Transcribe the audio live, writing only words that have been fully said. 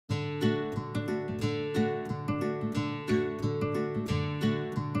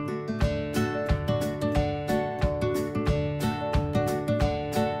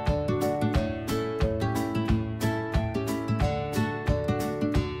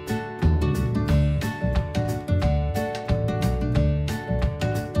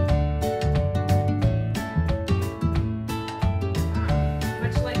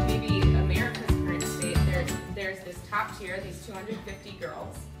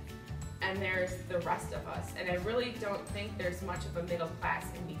and there's the rest of us. And I really don't think there's much of a middle class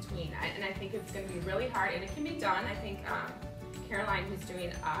in between. And I think it's going to be really hard, and it can be done. I think Caroline, who's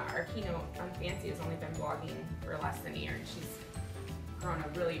doing our keynote on Fancy, has only been blogging for less than a year, and she's grown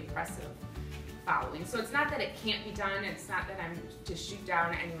a really impressive following. So it's not that it can't be done, it's not that I'm to shoot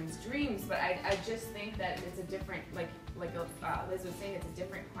down anyone's dreams, but I just think that it's a different, like Liz was saying, it's a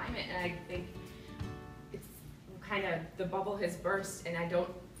different climate, and I think it's kind of, the bubble has burst, and I don't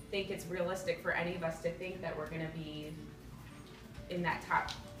think it's realistic for any of us to think that we're going to be in that top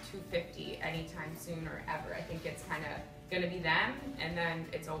 250 anytime soon or ever. I think it's kind of going to be them, and then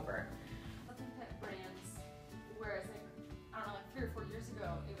it's over. I think that brands, whereas like, I don't know, like 3 or 4 years ago,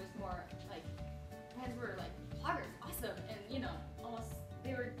 it was more like, brands were like, bloggers, awesome, and you know, almost,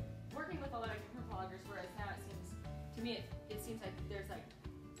 they were working with a lot of different bloggers, whereas now it seems, to me, it seems like there's like,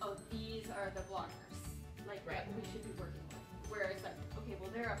 oh, these are the bloggers, like, right, that we should be working with. Whereas like, okay, well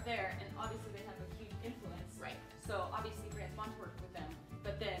they're up there, and obviously they have a huge influence. Right. So obviously brands want to work with them,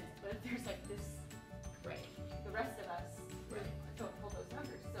 but then